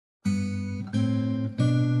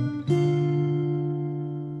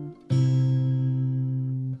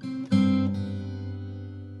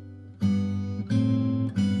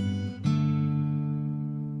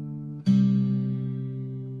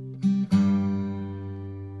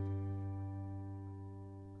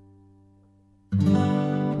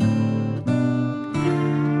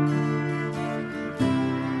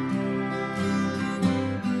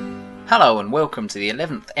Hello and welcome to the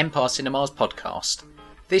 11th Empire Cinemas podcast.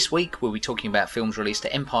 This week we'll be talking about films released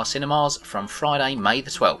at Empire Cinemas from Friday, May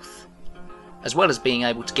the 12th. As well as being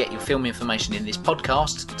able to get your film information in this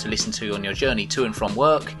podcast to listen to on your journey to and from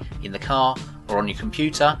work, in the car or on your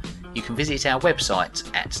computer, you can visit our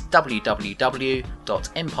website at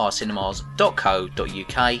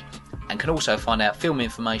www.empirecinemas.co.uk and can also find out film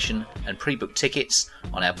information and pre-book tickets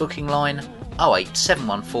on our booking line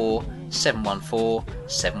 08714 714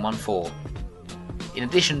 714. In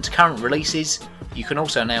addition to current releases, you can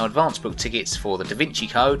also now advance book tickets for The Da Vinci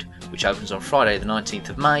Code, which opens on Friday the 19th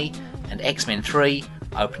of May, and X-Men 3,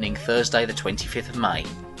 opening Thursday the 25th of May.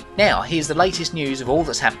 Now, here's the latest news of all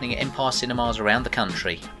that's happening at Empire Cinemas around the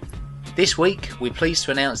country. This week, we're pleased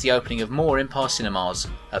to announce the opening of more Empire Cinemas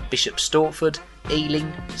at Bishop Stortford,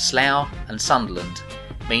 Ealing, Slough and Sunderland,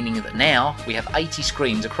 meaning that now we have 80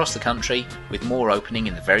 screens across the country, with more opening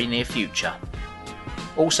in the very near future.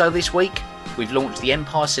 Also this week, we've launched the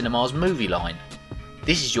Empire Cinemas movie line.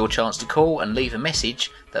 This is your chance to call and leave a message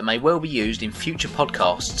that may well be used in future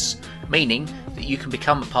podcasts, meaning that you can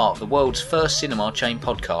become a part of the world's first cinema chain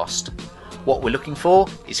podcast. What we're looking for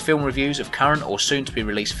is film reviews of current or soon to be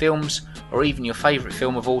released films, or even your favourite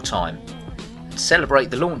film of all time. To celebrate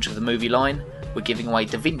the launch of the movie line, we're giving away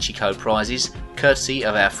Da Vinci Code prizes, courtesy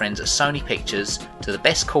of our friends at Sony Pictures, to the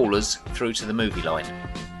best callers through to the movie line.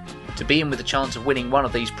 To be in with a chance of winning one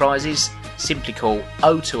of these prizes, simply call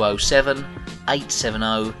 0207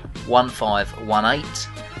 870 1518,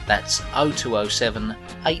 that's 0207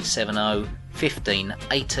 870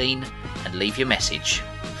 1518, and leave your message.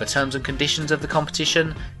 For terms and conditions of the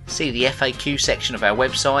competition, see the FAQ section of our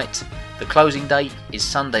website. The closing date is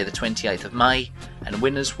Sunday the 28th of May, and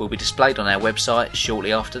winners will be displayed on our website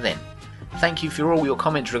shortly after then. Thank you for all your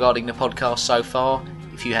comments regarding the podcast so far.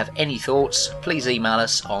 If you have any thoughts, please email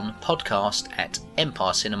us on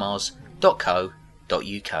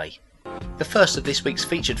podcast@empirecinemas.co.uk. The first of this week's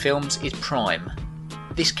featured films is Prime.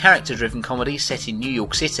 This character-driven comedy set in New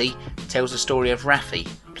York City tells the story of Raffi,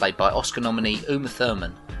 played by Oscar nominee Uma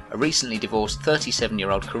Thurman, a recently divorced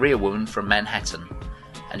 37-year-old career woman from Manhattan,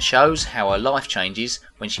 and shows how her life changes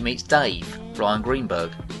when she meets Dave, Ryan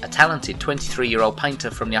Greenberg, a talented 23-year-old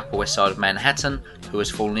painter from the Upper West Side of Manhattan who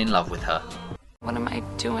has fallen in love with her. What am I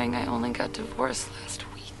doing? I only got divorced last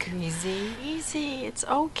week. Easy, easy. It's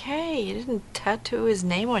okay. You didn't tattoo his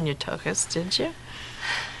name on your tuchus, did you?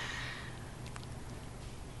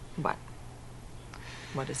 What?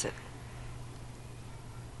 What is it?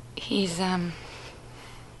 He's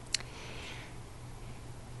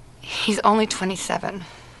only 27.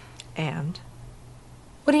 And?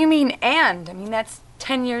 What do you mean, and? I mean, that's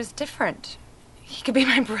 10 years different. He could be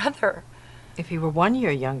my brother. If he were 1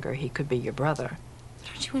 year younger, he could be your brother.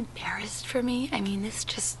 Aren't you embarrassed for me? I mean, this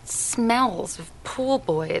just smells of pool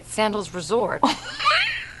boy at Sandals Resort.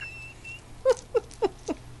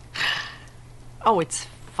 Oh, it's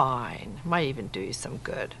fine. Might even do you some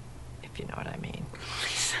good, if you know what I mean.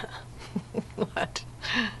 Lisa. What?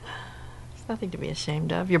 There's nothing to be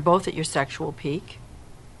ashamed of. You're both at your sexual peak.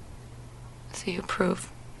 So you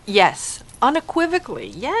approve? Yes, unequivocally.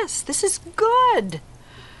 Yes, this is good.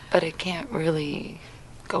 But it can't really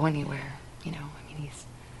go anywhere, you know. I mean,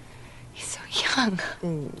 he's so young.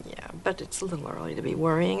 Yeah, but it's a little early to be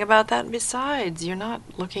worrying about that. And besides, you're not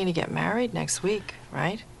looking to get married next week,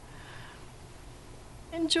 right?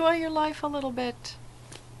 Enjoy your life a little bit.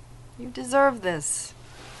 You deserve this.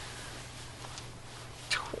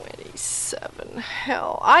 27.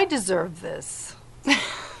 Hell, I deserve this.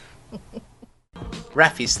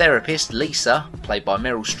 Raffi's therapist, Lisa, played by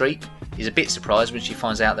Meryl Streep, is a bit surprised when she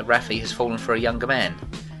finds out that Raffi has fallen for a younger man.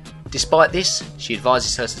 Despite this, she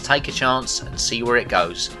advises her to take a chance and see where it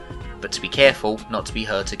goes, but to be careful not to be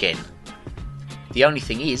hurt again. The only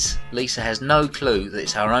thing is, Lisa has no clue that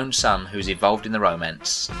it's her own son who's involved in the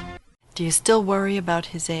romance. Do you still worry about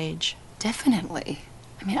his age? Definitely.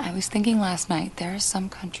 I mean, I was thinking last night, there are some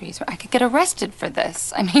countries where I could get arrested for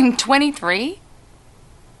this. I mean, 23?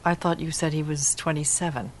 I thought you said he was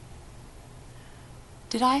 27.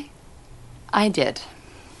 Did I? I did.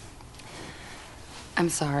 I'm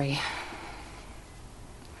sorry.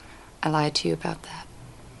 I lied to you about that.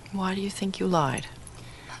 Why do you think you lied?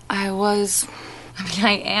 I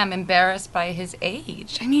am embarrassed by his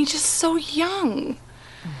age. I mean, he's just so young.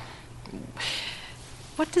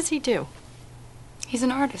 What does he do? He's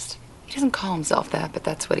an artist. He doesn't call himself that, but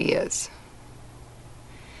that's what he is.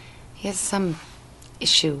 He has some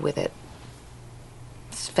issue with it.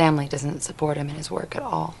 His family doesn't support him in his work at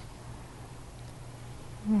all.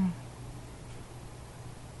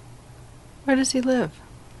 Where does he live?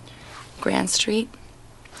 Grand Street,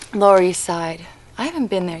 Lower East Side. I haven't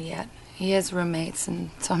been there yet. He has roommates,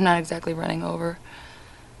 and so I'm not exactly running over.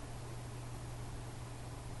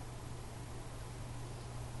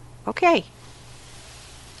 Okay.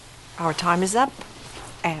 Our time is up,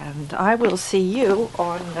 and I will see you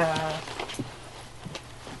on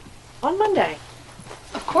Monday.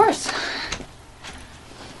 Of course.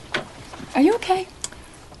 Are you okay?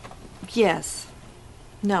 Yes.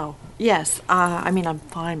 No. Yes. I mean, I'm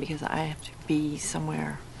fine because I have to be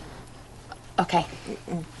somewhere. Okay.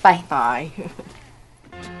 Bye. Bye.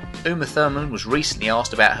 Uma Thurman was recently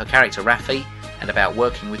asked about her character Raffi and about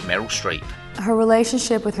working with Meryl Streep. Her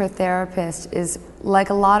relationship with her therapist is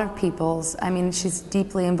like a lot of people's. I mean, she's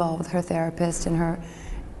deeply involved with her therapist, and her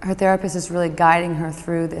therapist is really guiding her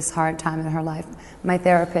through this hard time in her life. My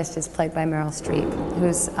therapist is played by Meryl Streep,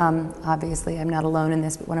 who's obviously, I'm not alone in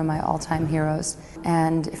this, but one of my all-time heroes,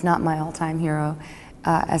 and if not my all-time hero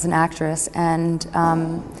as an actress. And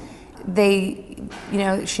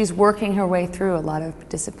she's working her way through a lot of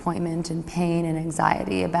disappointment and pain and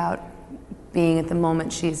anxiety about being at the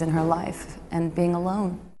moment she's in her life and being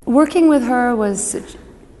alone. Working with her was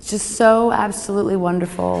just so absolutely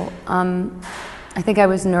wonderful. I think I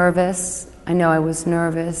was nervous. I know I was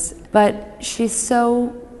nervous. But she's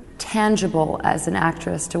so tangible as an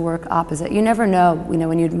actress to work opposite. You never know,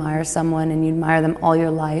 when you admire someone and you admire them all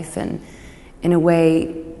your life. And in a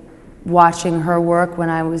way, watching her work when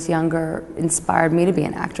I was younger inspired me to be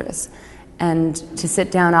an actress. And to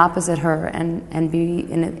sit down opposite her and be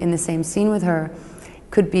in the same scene with her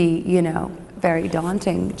could be, very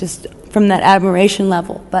daunting, just from that admiration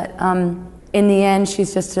level. But in the end,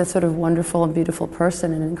 she's just a sort of wonderful and beautiful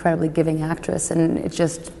person and an incredibly giving actress. And it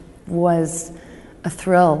just was a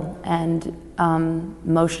thrill. And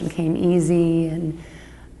motion came easy, and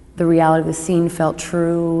the reality of the scene felt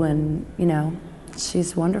true. And,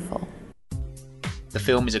 she's wonderful. The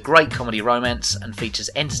film is a great comedy romance and features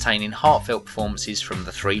entertaining, heartfelt performances from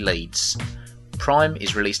the three leads. Prime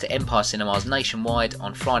is released at Empire Cinemas nationwide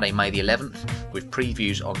on Friday, May the 11th, with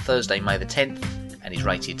previews on Thursday, May the 10th, and is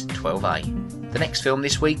rated 12A. The next film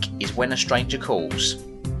this week is When a Stranger Calls.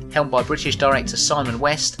 Helmed by British director Simon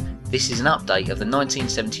West, this is an update of the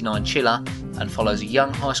 1979 Chiller and follows a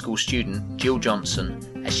young high school student, Jill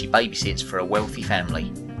Johnson, as she babysits for a wealthy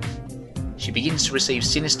family. She begins to receive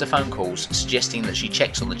sinister phone calls suggesting that she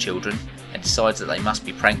checks on the children and decides that they must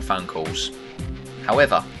be prank phone calls.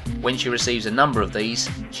 However, when she receives a number of these,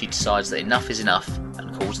 she decides that enough is enough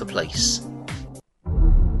and calls the police.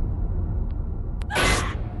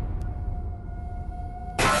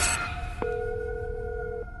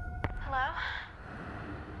 Hello?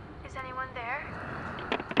 Is anyone there?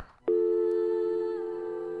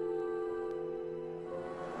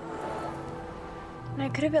 I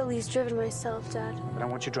could have at least driven myself, Dad. But I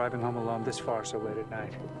want you driving home alone this far so late at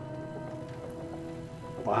night.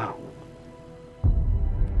 Wow.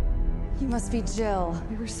 You must be Jill.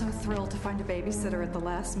 We were so thrilled to find a babysitter at the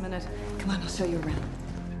last minute. Come on, I'll show you around.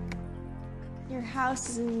 Your house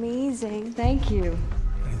is amazing. Thank you.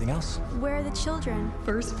 Anything else? Where are the children?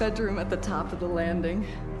 First bedroom at the top of the landing.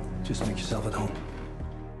 Just make yourself at home.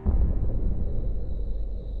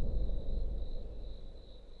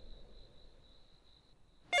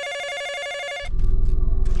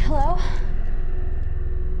 Hello?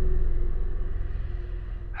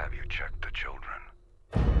 Have you checked the children?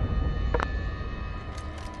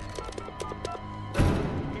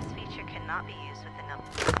 This feature cannot be used with the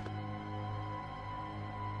number.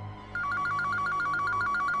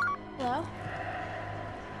 Hello?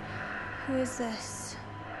 Who is this?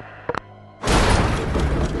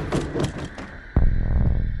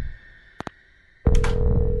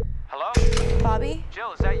 Hello? Bobby?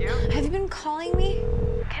 Jill, is that you? Have you been calling me?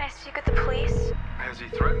 Can I speak with the police? Has he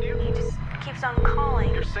threatened you? He just keeps on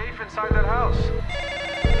calling. You're safe inside that house.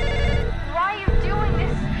 Why are you doing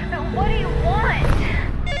this? But what do you want?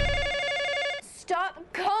 Stop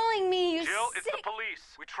calling me, you Jill, sick... it's the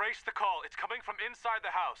police. We traced the call. It's coming from inside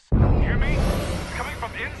the house. You hear me? It's coming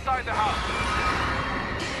from inside the house.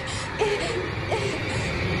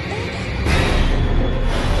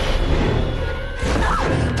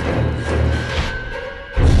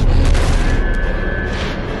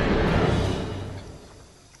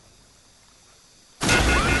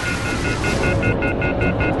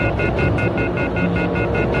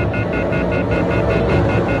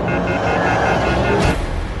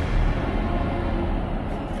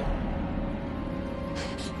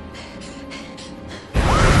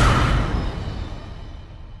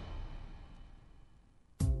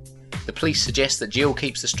 The police suggest that Jill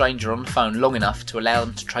keeps the stranger on the phone long enough to allow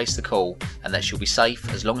them to trace the call, and that she'll be safe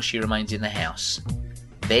as long as she remains in the house.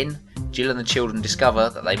 Then, Jill and the children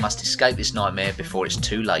discover that they must escape this nightmare before it's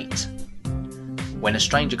too late. When a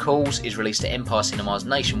Stranger Calls is released at Empire Cinemas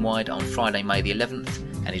nationwide on Friday, May the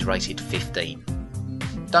 11th and is rated 15.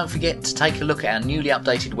 Don't forget to take a look at our newly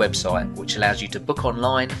updated website, which allows you to book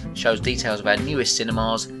online, shows details of our newest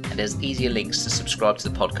cinemas, and has easier links to subscribe to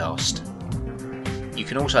the podcast. You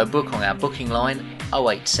can also book on our booking line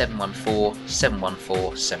 08714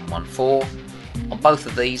 714 714. On both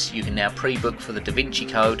of these, you can now pre-book for the Da Vinci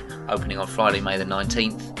Code, opening on Friday, May the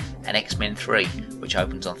 19th, and X-Men 3, which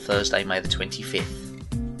opens on Thursday, May the 25th.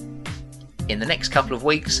 In the next couple of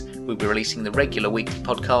weeks, we'll be releasing the regular weekly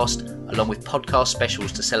podcast, along with podcast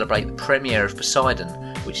specials to celebrate the premiere of Poseidon,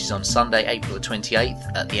 which is on Sunday, April the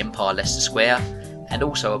 28th at the Empire Leicester Square, and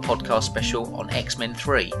also a podcast special on X-Men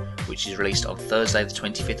 3, which is released on Thursday the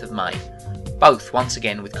 25th of May. Both, once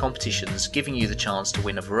again, with competitions giving you the chance to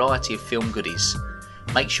win a variety of film goodies.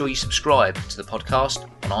 Make sure you subscribe to the podcast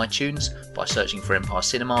on iTunes by searching for Empire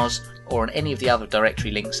Cinemas, or on any of the other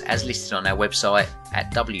directory links as listed on our website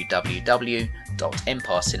at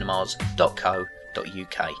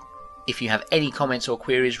www.empirecinemas.co.uk. If you have any comments or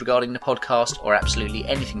queries regarding the podcast or absolutely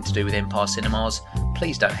anything to do with Empire Cinemas,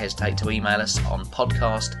 please don't hesitate to email us on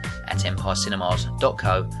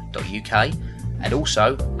podcast@empirecinemas.co.uk. And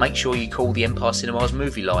also, make sure you call the Empire Cinemas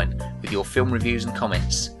movie line with your film reviews and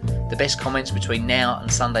comments. The best comments between now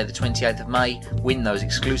and Sunday the 28th of May win those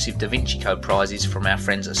exclusive Da Vinci Code prizes from our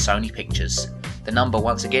friends at Sony Pictures. The number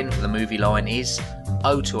once again for the movie line is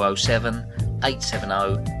 0207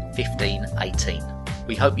 870 1518.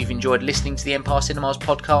 We hope you've enjoyed listening to the Empire Cinemas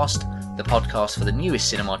podcast, the podcast for the newest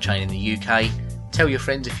cinema chain in the UK. Tell your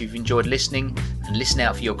friends if you've enjoyed listening, and listen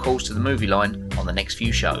out for your calls to the movie line on the next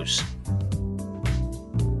few shows.